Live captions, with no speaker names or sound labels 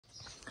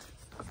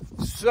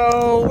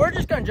So we're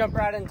just gonna jump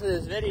right into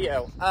this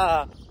video.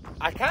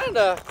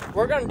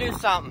 We're gonna do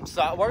something.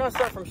 So we're gonna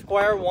start from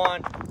square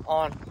one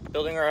on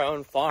building our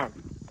own farm.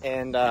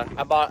 And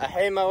I bought a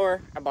hay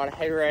mower, I bought a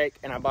hay rake,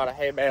 and I bought a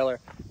hay baler.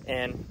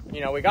 And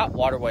you know, we got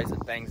waterways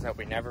and things that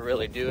we never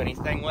really do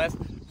anything with.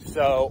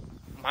 So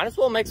might as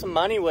well make some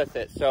money with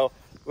it. So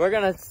we're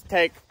gonna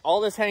take all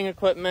this haying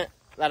equipment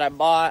that I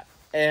bought,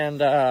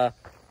 and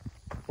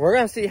we're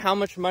gonna see how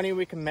much money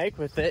we can make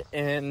with it.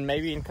 And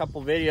maybe in a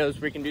couple videos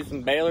we can do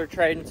some baler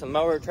trading, some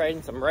mower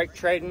trading, some rake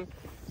trading,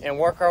 and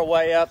work our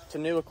way up to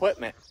new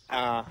equipment.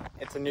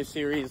 It's a new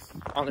series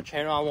on the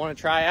channel I want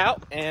to try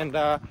out, and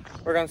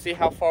we're gonna see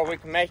how far we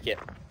can make it.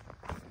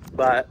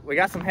 But we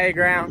got some hay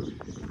ground,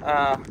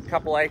 a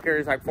couple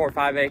acres, like 4 or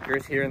 5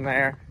 acres here and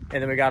there,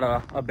 and then we got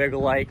a bigger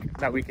lake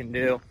that we can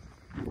do.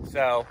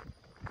 So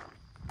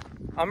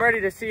I'm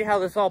ready to see how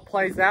this all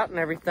plays out and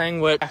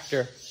everything with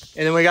tractor.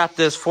 And then we got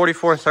this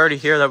 4430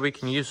 here that we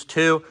can use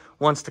too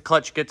once the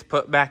clutch gets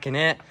put back in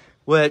it,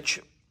 which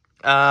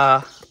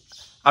I'd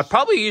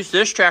probably use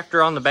this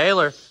tractor on the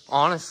baler,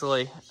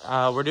 honestly.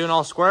 We're doing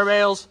all square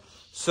bales,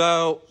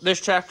 so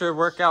this tractor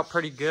worked out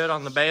pretty good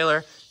on the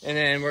baler. And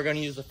then we're gonna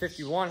use the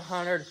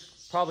 5100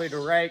 probably to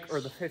rake, or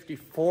the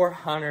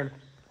 5400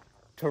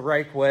 to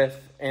rake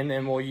with, and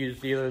then we'll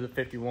use either the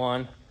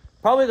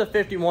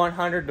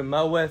 5100 to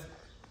mow with,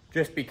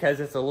 just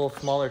because it's a little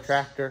smaller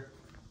tractor,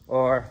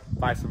 or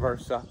vice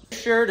versa. Be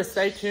sure to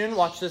stay tuned,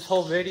 watch this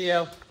whole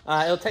video.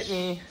 It'll take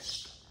me...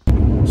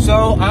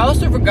 So I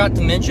also forgot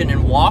to mention,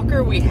 in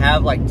Walker we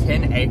have like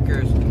 10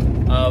 acres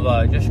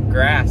of just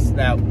grass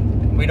that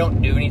we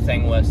don't do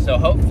anything with. So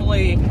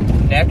hopefully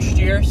next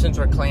year, since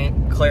we're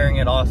clearing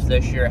it off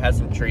this year, it has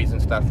some trees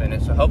and stuff in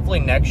it. So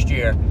hopefully next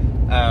year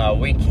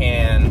we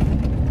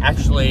can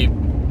actually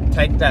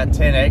take that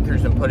 10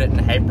 acres and put it in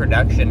hay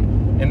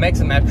production and make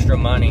some extra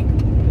money.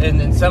 And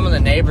then some of the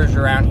neighbors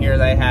around here,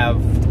 they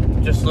have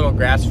just little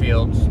grass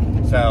fields.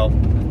 So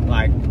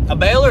like a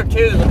bale or two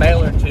is a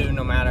bale or two,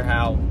 no matter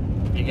how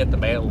you get the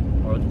bale,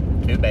 or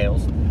 2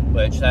 bales,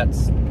 which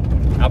that's,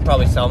 I'll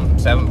probably sell them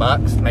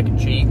 $7, make it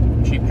cheap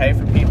hay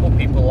for people.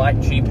 People like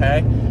cheap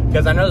hay,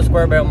 because I know the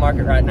square bale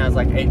market right now is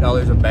like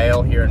 $8 a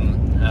bale here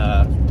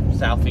in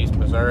southeast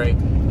Missouri,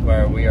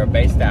 where we are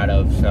based out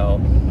of. So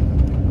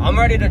I'm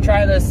ready to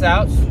try this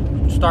out,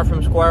 start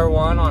from square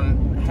one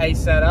on hay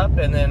setup,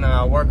 and then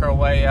work our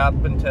way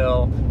up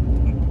until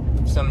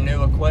some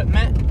new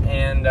equipment,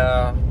 and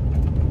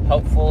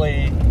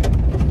hopefully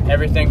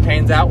everything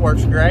pans out,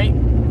 works great.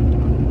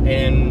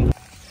 And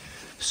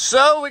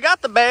so we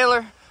got the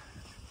baler.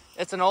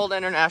 It's an old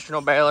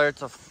International baler.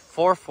 It's a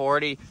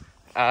 440,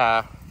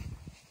 well,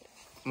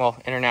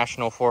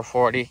 International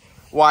 440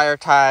 wire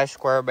tie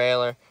square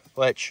baler,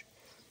 which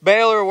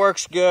baler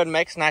works good,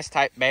 makes nice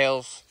tight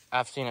bales.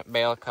 I've seen it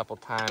bale a couple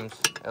times.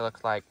 It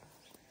looks like,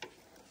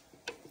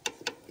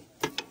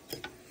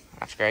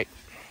 that's great.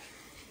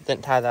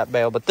 Didn't tie that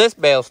bale, but this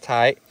bale's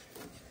tight.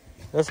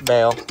 This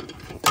bale,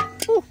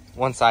 whew,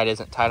 one side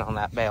isn't tight on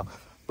that bale,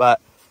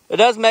 but it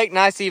does make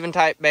nice even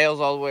tight bales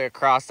all the way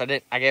across. I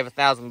gave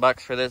 $1,000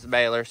 for this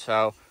baler,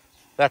 so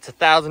that's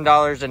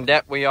 $1,000 in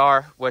debt we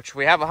are, which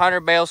we have 100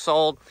 bales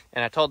sold.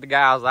 And I told the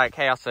guy, I was like,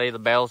 hey, I'll sell you the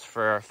bales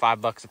for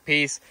 $5 a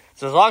piece.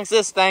 So as long as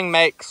this thing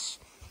makes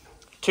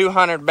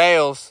 200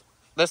 bales,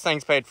 this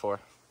thing's paid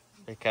for,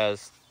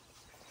 because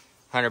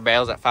 100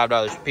 bales at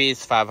 $5 a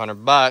piece,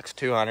 $500,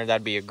 200,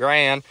 that'd be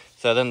 $1,000.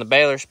 So then the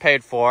baler's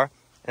paid for,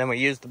 and we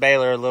used the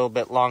baler a little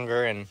bit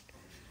longer, and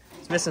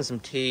it's missing some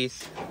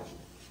teeth.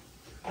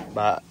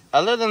 But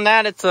other than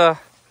that, it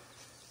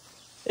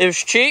was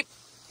cheap.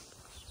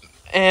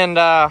 And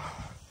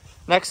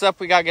next up,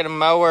 we gotta get a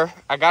mower.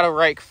 I got a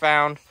rake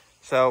found,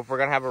 so we're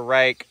gonna have a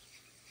rake.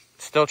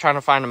 Still trying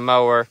to find a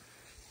mower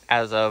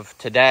as of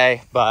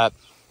today, but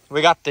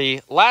we got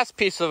the last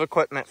piece of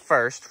equipment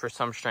first for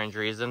some strange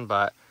reason.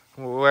 But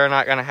we're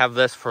not gonna have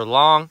this for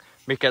long,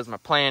 because my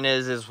plan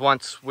is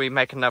once we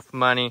make enough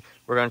money,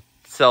 we're gonna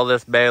sell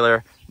this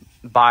baler,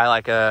 buy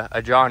like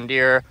a John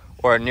Deere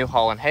or a New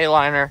Holland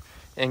Hayliner,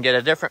 and get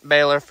a different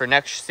baler for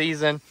next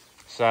season.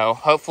 So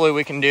hopefully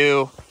we can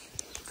do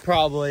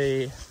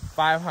probably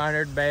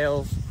 500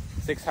 bales,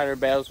 600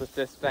 bales with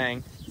this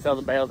thing. Sell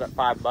the bales at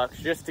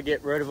 $5 just to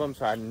get rid of them,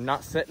 so I'm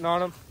not sitting on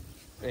them.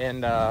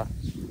 And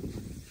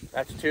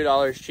that's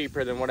 $2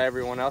 cheaper than what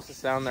everyone else is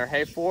selling their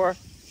hay for.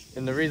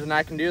 And the reason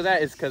I can do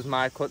that is because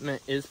my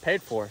equipment is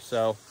paid for.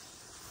 So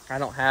I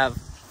don't have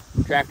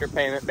tractor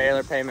payment,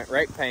 baler payment,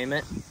 rake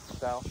payment.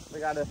 So we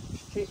got a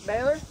cheap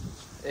baler.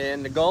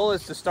 And the goal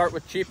is to start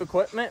with cheap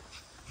equipment.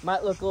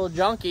 Might look a little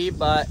junky,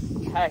 but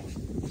hey,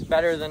 it's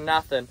better than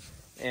nothing.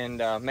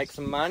 And make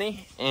some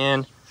money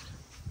and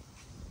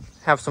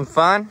have some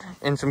fun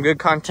and some good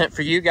content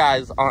for you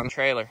guys on the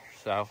trailer.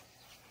 So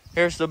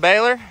here's the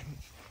baler.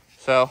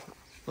 So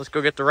let's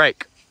go get the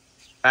rake.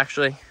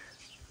 Actually,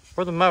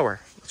 or the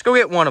mower. Let's go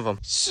get one of them.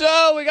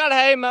 So we got a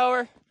hay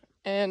mower,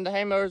 and the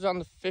hay mower's on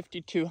the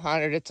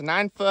 5200. It's a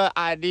 9-foot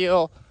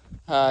ideal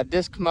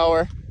disc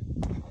mower.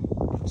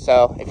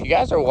 So if you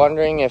guys are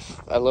wondering if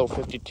a little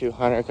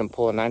 5200 can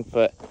pull a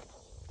 9-foot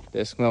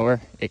disc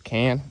mower. It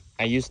can.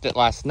 I used it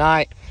last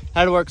night.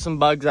 Had to work some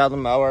bugs out of the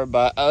mower,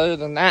 but other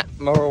than that,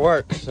 mower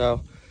works.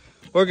 So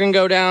we're gonna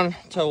go down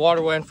to a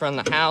waterway in front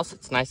of the house.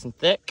 It's nice and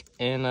thick,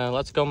 and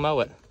let's go mow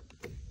it.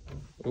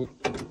 Ooh.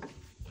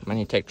 I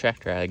need to take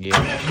tractor out of gear.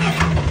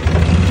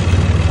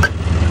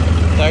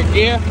 Third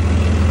gear.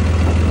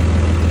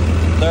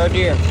 Third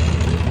gear.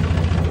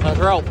 Let's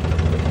roll.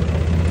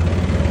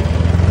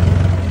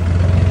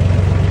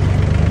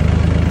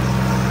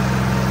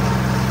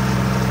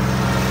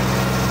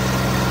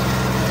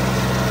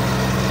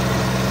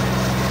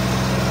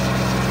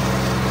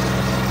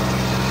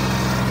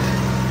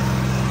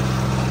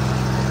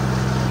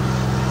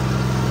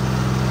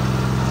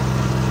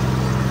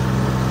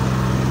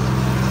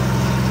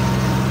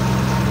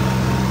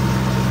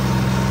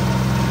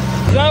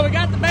 So we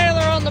got the baler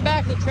on the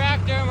back of the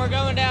tractor and we're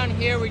going down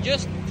here. We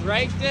just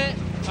raked it.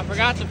 I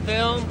forgot to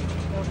film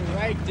when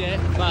we raked it,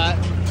 but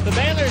the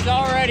baler's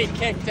already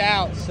kicked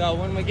out. So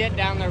when we get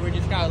down there, we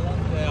just gotta let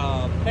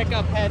the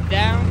pickup head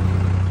down.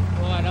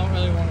 Well, I don't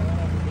really want to run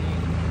over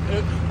the...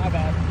 Oops, my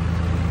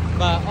bad.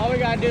 But all we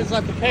gotta do is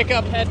let the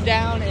pickup head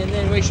down, and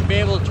then we should be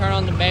able to turn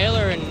on the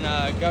baler and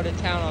go to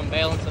town on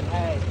baling some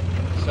hay.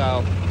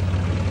 So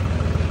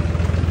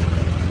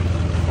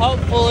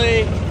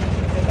hopefully,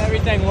 if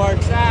everything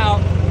works out,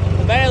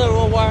 the baler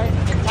will work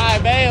and tie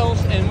bales,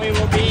 and we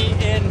will be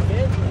in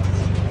business.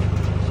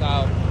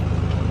 So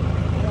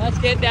let's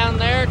get down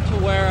there to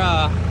where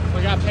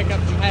we gotta pick up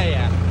some hay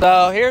at.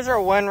 So here's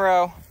our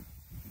windrow.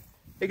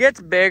 It gets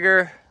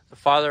bigger the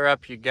farther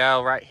up you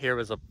go. Right here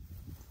was a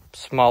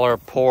smaller,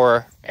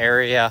 poorer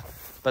area,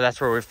 but that's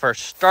where we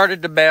first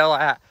started to bale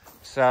at.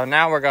 So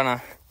now we're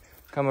gonna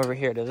come over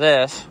here to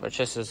this, which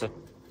this is a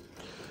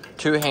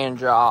two-hand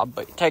job,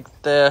 but you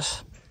take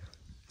this.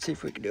 See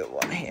if we can do it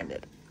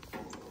one-handed,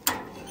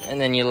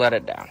 and then you let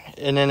it down,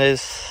 and it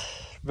is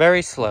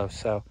very slow.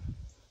 So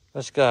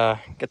let's go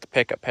get the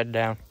pickup head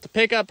down. The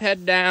pickup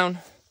head down.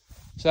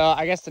 So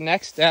I guess the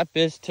next step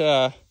is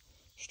to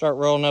start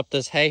rolling up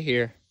this hay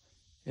here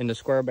into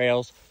square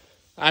bales.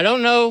 I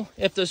don't know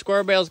if the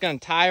square bale is going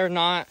to tie or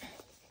not,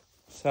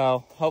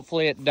 so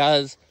hopefully it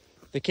does.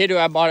 The kid who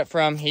I bought it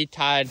from, he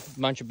tied a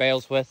bunch of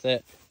bales with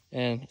it,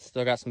 and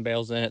still got some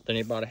bales in it. Then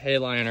he bought a hay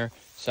liner.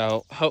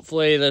 So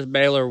hopefully this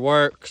baler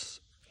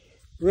works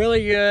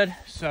really good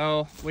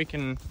so we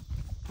can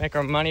make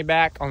our money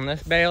back on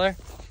this baler.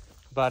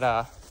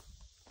 But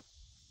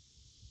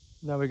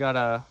now we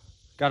got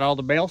all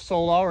the bales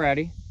sold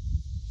already.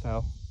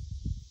 So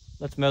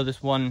let's mow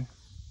this one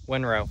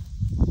windrow.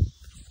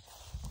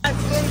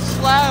 It's been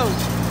slow.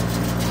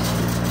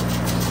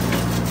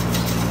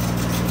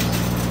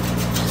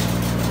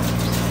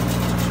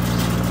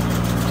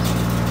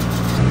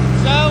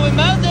 So we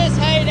mowed this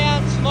hay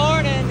down this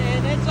morning,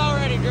 and it's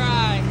already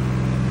dry.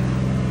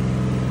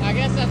 I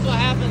guess that's what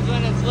happens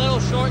when it's little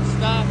short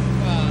stuff.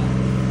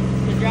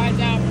 It dries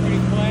out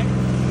pretty quick.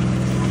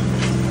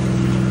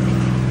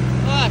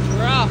 Oh, it's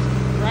rough,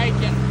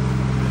 breaking.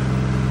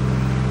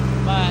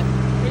 But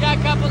we got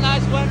a couple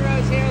nice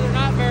windrows here. They're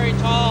not very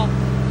tall.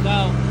 So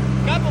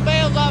a couple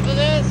bales off of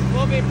this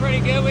will be pretty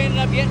good. We ended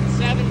up getting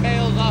 7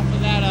 bales off of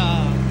that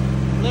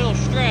little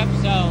strip.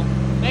 So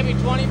maybe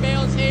 20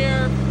 bales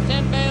here,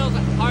 10 bales,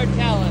 hard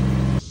telling.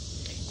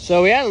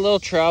 So we had a little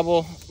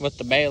trouble with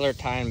the baler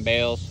tying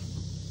bales.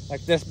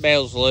 Like this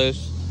bale's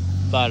loose,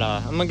 but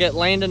I'm gonna get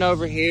Landon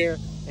over here,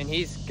 and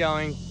he's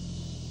going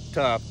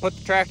to put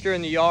the tractor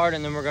in the yard,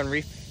 and then we're gonna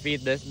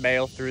refeed this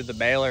bale through the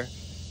baler.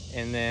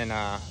 And then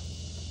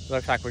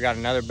looks like we got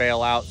another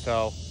bale out,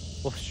 so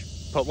we'll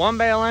put one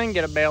bale in,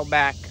 get a bale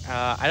back.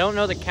 I don't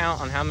know the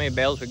count on how many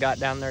bales we got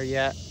down there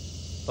yet,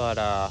 but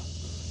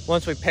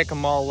once we pick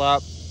them all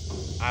up,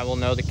 I will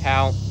know the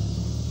count.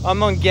 I'm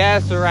gonna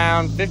guess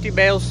around 50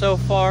 bales so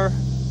far,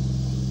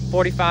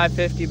 45,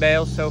 50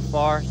 bales so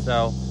far.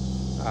 So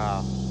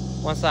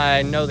once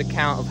I know the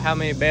count of how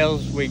many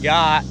bales we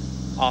got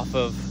off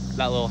of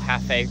that little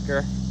half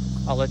acre,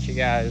 I'll let you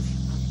guys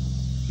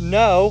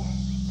know.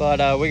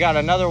 But we got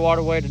another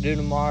waterway to do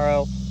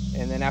tomorrow,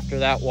 and then after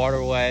that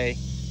waterway,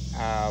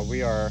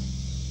 we are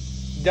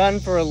done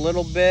for a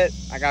little bit.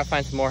 I gotta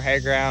find some more hay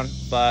ground,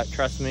 but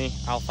trust me,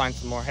 I'll find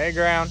some more hay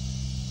ground,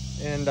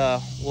 and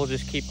we'll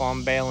just keep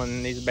on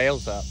baling these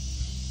bales up.